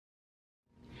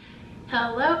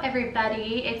Hello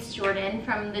everybody, it's Jordan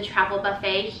from the Travel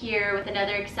Buffet here with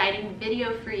another exciting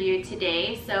video for you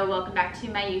today. So welcome back to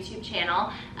my YouTube channel.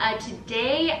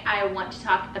 Today I want to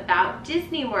talk about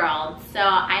Disney World. So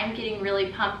I'm getting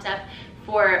really pumped up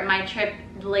for my trip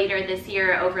later this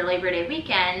year over Labor Day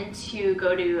weekend to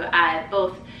go to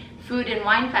both Food and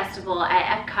Wine Festival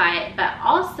at Epcot, but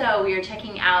also we are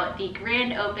checking out the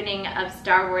grand opening of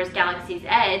Star Wars Galaxy's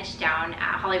Edge down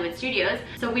at Hollywood Studios.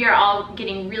 So we are all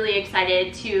getting really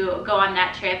excited to go on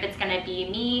that trip. It's gonna be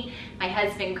me, my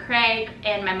husband Craig,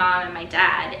 and my mom and my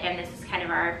dad, and this is kind of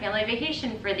our family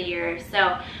vacation for the year.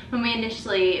 So when we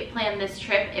initially planned this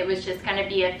trip, it was just gonna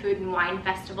be a Food and Wine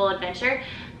Festival adventure,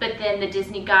 but then the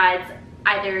Disney gods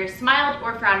either smiled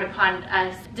or frowned upon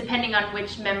us, depending on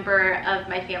which member of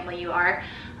my family you are,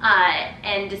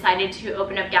 and decided to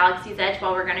open up Galaxy's Edge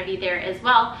while we're going to be there as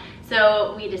well.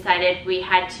 So we decided we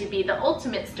had to be the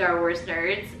ultimate Star Wars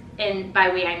nerds, and by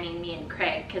we I mean me and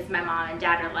Craig, because my mom and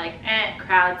dad are like,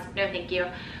 crowds, no thank you.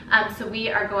 So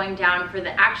we are going down for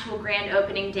the actual grand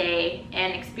opening day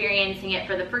and experiencing it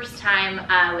for the first time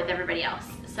with everybody else.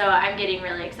 So I'm getting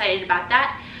really excited about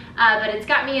that. But it's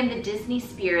got me in the Disney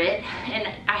spirit, and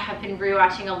I have been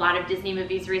rewatching a lot of Disney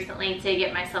movies recently to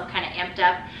get myself kind of amped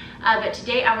up. But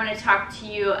today I want to talk to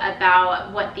you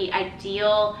about what the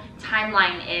ideal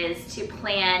timeline is to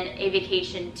plan a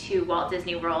vacation to Walt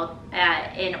Disney World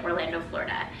in Orlando,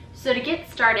 Florida. So to get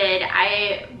started,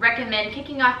 I recommend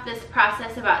kicking off this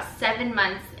process about 7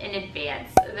 months in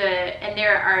advance. And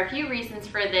there are a few reasons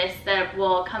for this that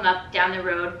will come up down the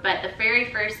road, but the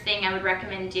very first thing I would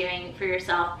recommend doing for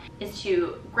yourself is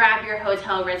to grab your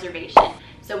hotel reservation.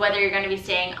 So whether you're going to be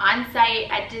staying on site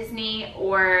at Disney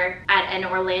or at an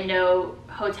Orlando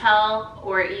hotel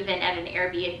or even at an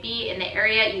Airbnb in the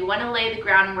area, you want to lay the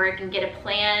groundwork and get a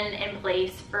plan in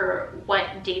place for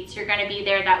what dates you're going to be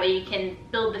there. That way you can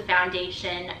build the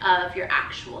foundation of your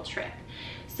actual trip.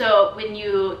 So when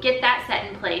you get that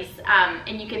set in place,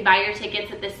 and you can buy your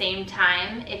tickets at the same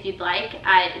time if you'd like.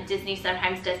 Disney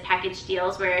sometimes does package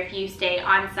deals where if you stay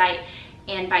on site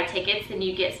and buy tickets, then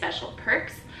you get special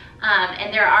perks.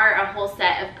 And there are a whole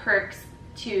set of perks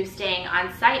to staying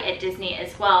on site at Disney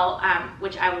as well,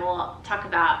 which I will talk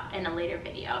about in a later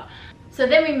video. So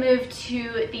then we move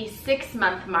to the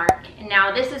 6-month mark.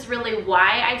 Now this is really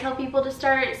why I tell people to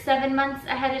start 7 months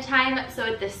ahead of time. So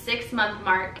at the 6-month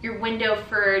mark, your window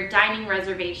for dining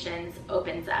reservations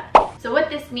opens up. So what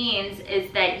this means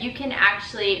is that you can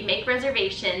actually make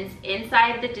reservations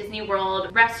inside the Disney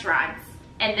World restaurants.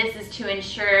 And this is to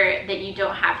ensure that you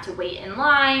don't have to wait in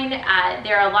line.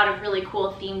 There are a lot of really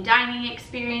cool themed dining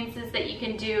experiences that you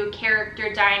can do,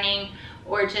 character dining,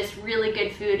 or just really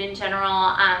good food in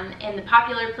general. And the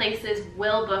popular places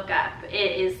will book up.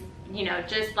 It is, you know,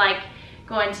 just like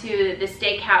going to the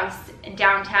steakhouse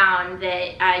downtown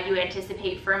that you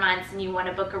anticipate for months and you want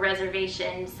to book a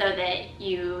reservation so that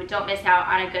you don't miss out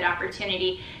on a good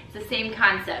opportunity. It's the same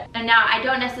concept. And now I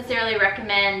don't necessarily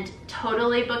recommend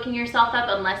totally booking yourself up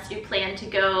unless you plan to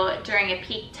go during a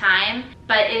peak time,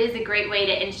 but it is a great way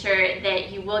to ensure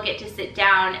that you will get to sit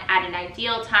down at an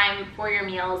ideal time for your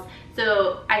meals.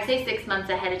 So I say 6 months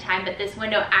ahead of time, but this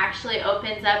window actually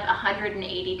opens up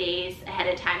 180 days ahead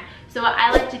of time. So what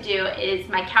I like to do is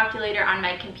my calculator on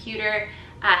my computer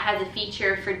has a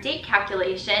feature for date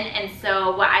calculation, and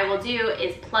so what I will do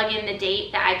is plug in the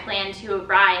date that I plan to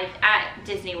arrive at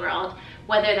Disney World,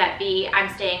 whether that be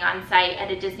I'm staying on site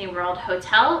at a Disney World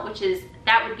hotel,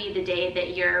 that would be the day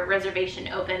that your reservation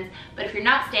opens. But if you're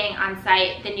not staying on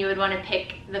site, then you would want to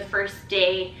pick the first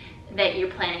day that you're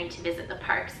planning to visit the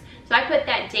parks. So I put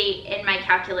that date in my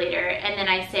calculator, and then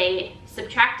I say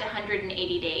subtract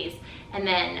 180 days. And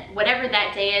then whatever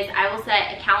that day is, I will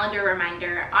set a calendar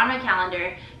reminder on my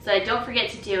calendar so I don't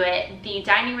forget to do it. The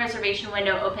dining reservation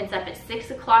window opens up at 6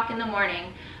 o'clock in the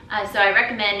morning. So I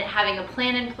recommend having a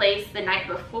plan in place the night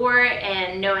before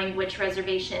and knowing which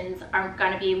reservations are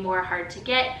going to be more hard to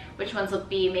get, which ones will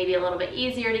be maybe a little bit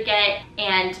easier to get,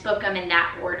 and book them in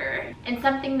that order. And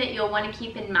something that you'll want to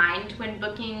keep in mind when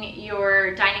booking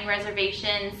your dining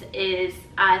reservations is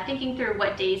thinking through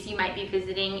what days you might be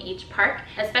visiting each park.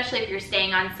 Especially if you're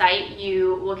staying on site,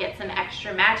 you will get some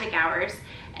extra magic hours.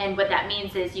 And what that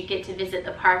means is you get to visit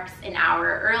the parks an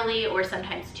hour early or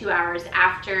sometimes 2 hours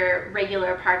after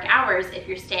regular park hours if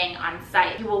you're staying on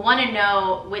site. You will want to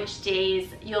know which days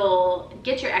you'll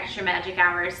get your extra magic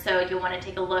hours, so you'll want to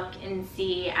take a look and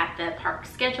see at the park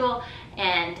schedule.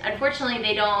 And unfortunately,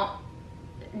 they don't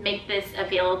make this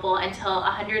available until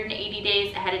 180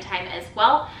 days ahead of time as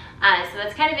well. So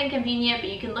that's kind of inconvenient, but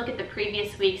you can look at the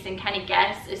previous weeks and kind of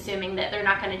guess, assuming that they're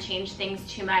not going to change things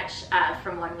too much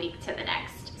from one week to the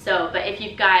next. So, but if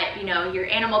you've got, you know, your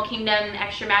Animal Kingdom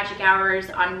extra magic hours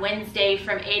on Wednesday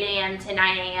from 8 a.m. to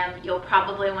 9 a.m., you'll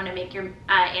probably want to make your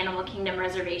Animal Kingdom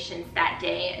reservations that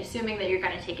day, assuming that you're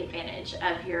going to take advantage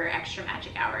of your extra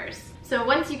magic hours. So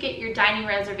once you get your dining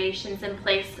reservations in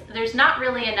place, there's not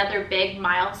really another big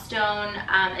milestone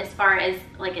as far as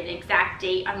like an exact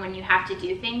date on when you have to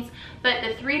do things, but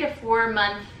the 3 to 4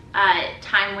 month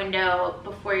time window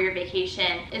before your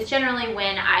vacation is generally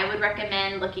when I would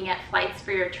recommend looking at flights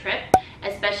for your trip,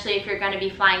 especially if you're going to be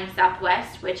flying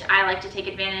Southwest, which I like to take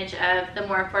advantage of the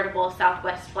more affordable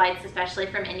Southwest flights, especially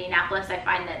from Indianapolis. I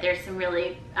find that there's some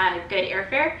really good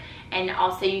airfare, and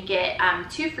also you get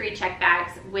 2 free check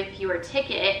bags with your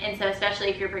ticket. And so especially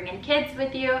if you're bringing kids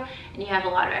with you and you have a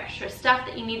lot of extra stuff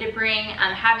that you need to bring,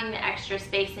 having the extra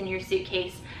space in your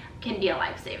suitcase can be a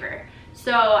lifesaver.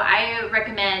 So I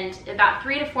recommend about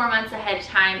 3 to 4 months ahead of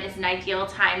time is an ideal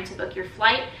time to book your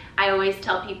flight. I always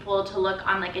tell people to look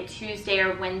on like a Tuesday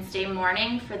or Wednesday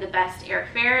morning for the best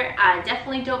airfare.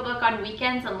 Definitely don't book on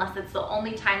weekends unless it's the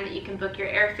only time that you can book your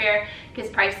airfare,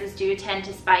 because prices do tend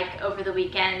to spike over the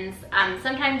weekends.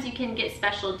 Sometimes you can get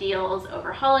special deals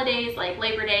over holidays like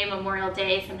Labor Day, Memorial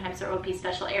Day. Sometimes there will be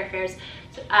special airfares.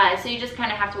 So you just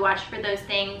kind of have to watch for those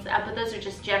things, but those are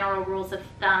just general rules of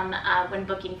thumb when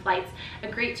booking flights. A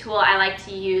great tool I like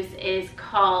to use is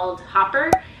called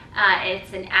Hopper.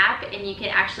 It's an app, and you can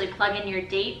actually plug in your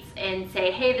dates and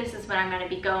say, hey, this is when I'm going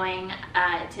to be going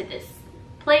to this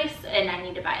place and I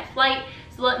need to buy a flight.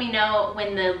 So let me know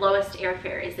when the lowest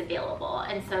airfare is available.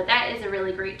 And so that is a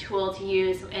really great tool to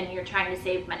use when you're trying to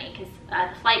save money, because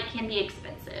the flight can be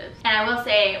expensive. And I will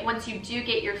say, once you do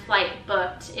get your flight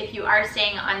booked, if you are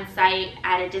staying on site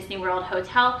at a Disney World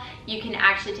hotel, you can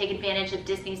actually take advantage of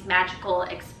Disney's Magical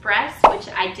Express,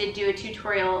 which I did do a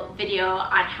tutorial video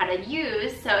on how to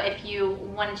use. So if you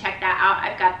want to check that out,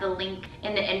 I've got the link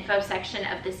in the info section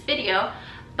of this video.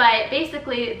 But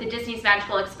basically, the Disney's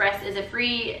Magical Express is a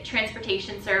free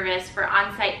transportation service for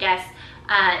on-site guests.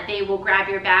 They will grab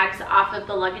your bags off of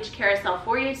the luggage carousel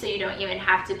for you, so you don't even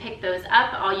have to pick those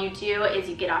up. All you do is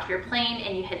you get off your plane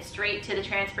and you head straight to the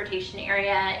transportation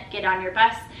area, get on your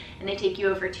bus, and they take you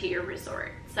over to your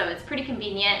resort. So it's pretty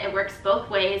convenient. It works both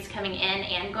ways, coming in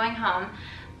and going home.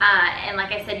 And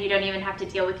like I said, you don't even have to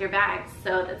deal with your bags,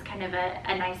 so that's kind of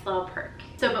a nice little perk.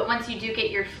 So, but once you do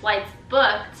get your flights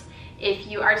booked, if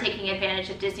you are taking advantage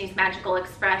of Disney's Magical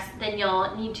Express, then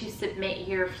you'll need to submit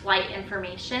your flight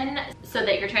information so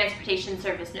that your transportation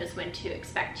service knows when to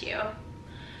expect you.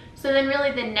 So then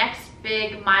really the next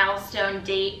big milestone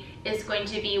date is going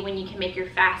to be when you can make your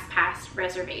Fast Pass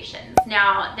reservations.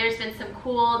 Now, there's been some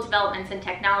cool developments in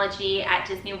technology at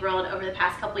Disney World over the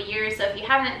past couple years. So if you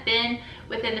haven't been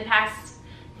within the past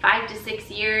 5 to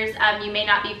 6 years, you may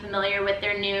not be familiar with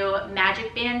their new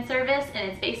Magic Band service,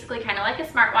 and it's basically kind of like a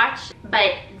smartwatch,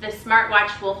 but the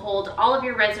smartwatch will hold all of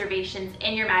your reservations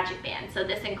in your Magic Band. So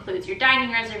this includes your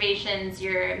dining reservations,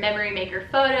 your memory maker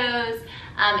photos,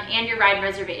 and your ride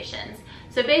reservations.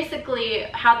 So basically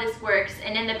how this works,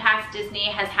 and in the past Disney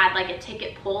has had like a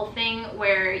ticket pull thing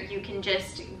where you can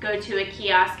just go to a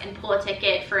kiosk and pull a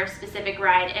ticket for a specific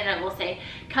ride, and it will say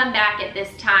come back at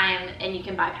this time and you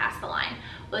can bypass the line.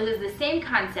 Well, this is the same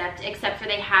concept, except for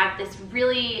they have this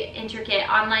really intricate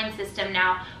online system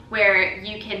now where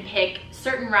you can pick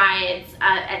certain rides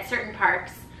at certain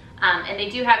parks. And they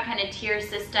do have kind of tier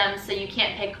systems, so you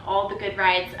can't pick all the good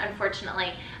rides,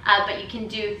 unfortunately, but you can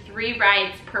do 3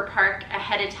 rides per park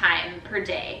ahead of time per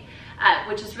day,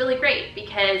 which is really great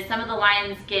because some of the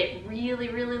lines get really,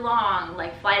 really long.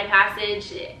 Like Flight of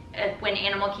Passage, when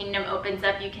Animal Kingdom opens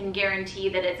up, you can guarantee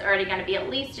that it's already going to be at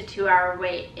least a 2-hour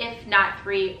wait, if not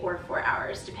 3 or 4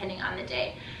 hours, depending on the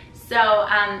day. So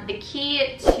the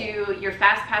key to your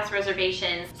Fast Pass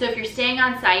reservations, so if you're staying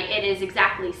on site, it is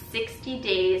exactly 60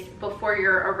 days before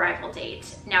your arrival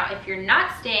date. Now, if you're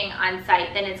not staying on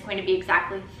site, then it's going to be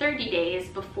exactly 30 days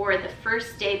before the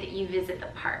first day that you visit the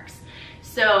parks.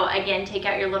 So again, take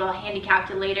out your little handy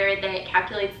calculator that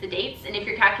calculates the dates. And if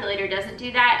your calculator doesn't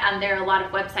do that, there are a lot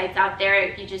of websites out there.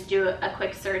 If you just do a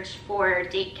quick search for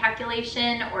date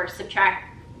calculation or subtract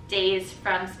days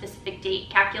from specific date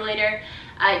calculator,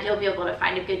 you'll be able to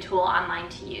find a good tool online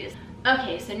to use.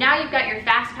 Okay, so now you've got your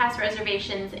Fast Pass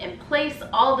reservations in place.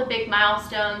 All the big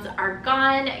milestones are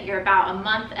gone. You're about a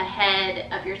month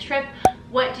ahead of your trip.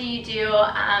 What do?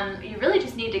 You really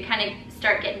just need to kind of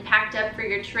start getting packed up for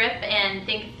your trip and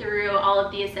think through all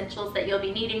of the essentials that you'll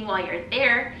be needing while you're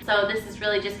there. So this is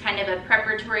really just kind of a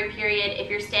preparatory period. If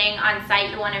you're staying on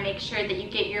site, you want to make sure that you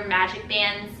get your Magic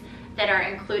Bands that are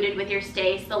included with your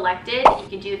stay selected. You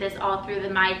can do this all through the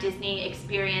My Disney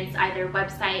Experience either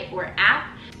website or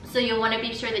app. So you'll want to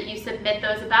be sure that you submit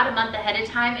those about a month ahead of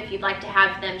time if you'd like to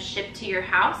have them shipped to your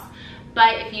house.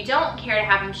 But if you don't care to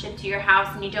have them shipped to your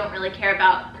house and you don't really care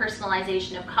about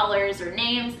personalization of colors or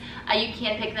names, you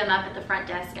can pick them up at the front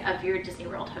desk of your Disney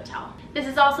World hotel. This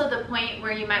is also the point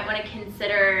where you might want to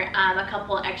consider a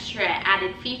couple extra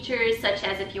added features, such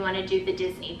as if you want to do the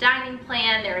Disney dining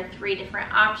plan. There are 3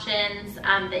 different options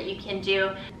that you can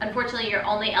do. Unfortunately, you're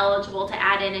only eligible to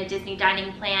add in a Disney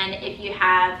dining plan if you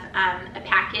have a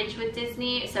package with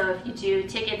Disney. So if you do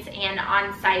tickets and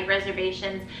on-site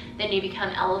reservations, then you become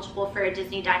eligible for a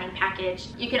Disney dining package.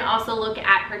 You can also look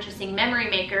at purchasing Memory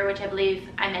Maker, which I believe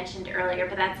I mentioned earlier,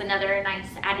 but that's another nice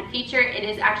added feature. It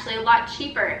is actually a lot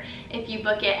cheaper if you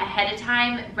book it ahead of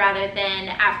time rather than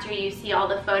after you see all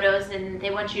the photos and they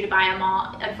want you to buy them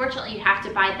all. Unfortunately, you have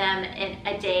to buy them in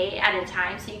a day at a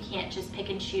time, so you can't just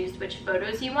pick and choose which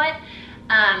photos you want.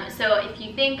 So if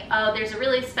you think, oh, there's a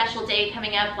really special day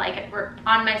coming up, like we're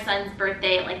on my son's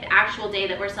birthday, like the actual day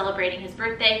that we're celebrating his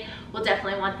birthday, we'll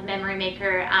definitely want the Memory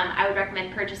Maker. I would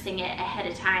recommend purchasing it ahead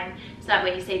of time, so that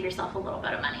way you save yourself a little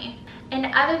bit of money. And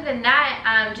other than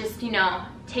that, just, you know,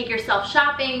 take yourself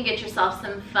shopping, get yourself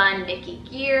some fun Mickey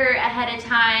gear ahead of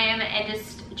time, and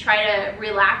just try to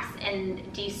relax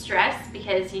and de-stress,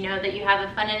 because you know that you have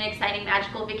a fun and exciting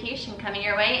magical vacation coming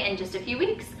your way in just a few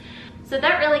weeks. So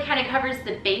that really kind of covers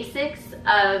the basics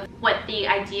of what the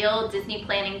ideal Disney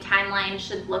planning timeline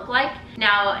should look like.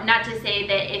 Now, not to say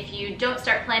that if you don't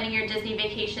start planning your Disney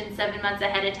vacation 7 months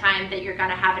ahead of time that you're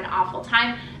gonna have an awful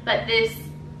time, but this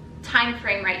time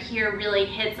frame right here really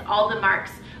hits all the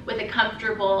marks with a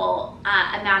comfortable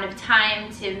amount of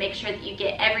time to make sure that you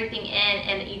get everything in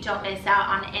and that you don't miss out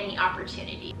on any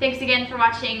opportunity. Thanks again for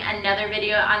watching another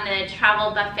video on the travel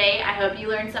buffet. I hope you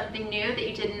learned something new that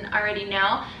you didn't already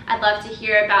know. I'd love to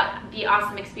hear about the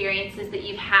awesome experiences that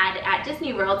you've had at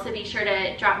Disney World, so be sure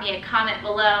to drop me a comment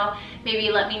below. Maybe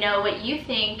let me know what you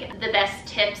think the best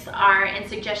tips are and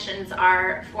suggestions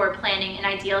are for planning an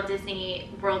ideal Disney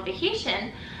World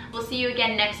vacation. We'll see you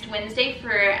again next Wednesday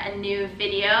for a new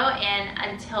video, and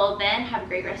until then, have a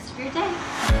great rest of your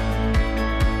day.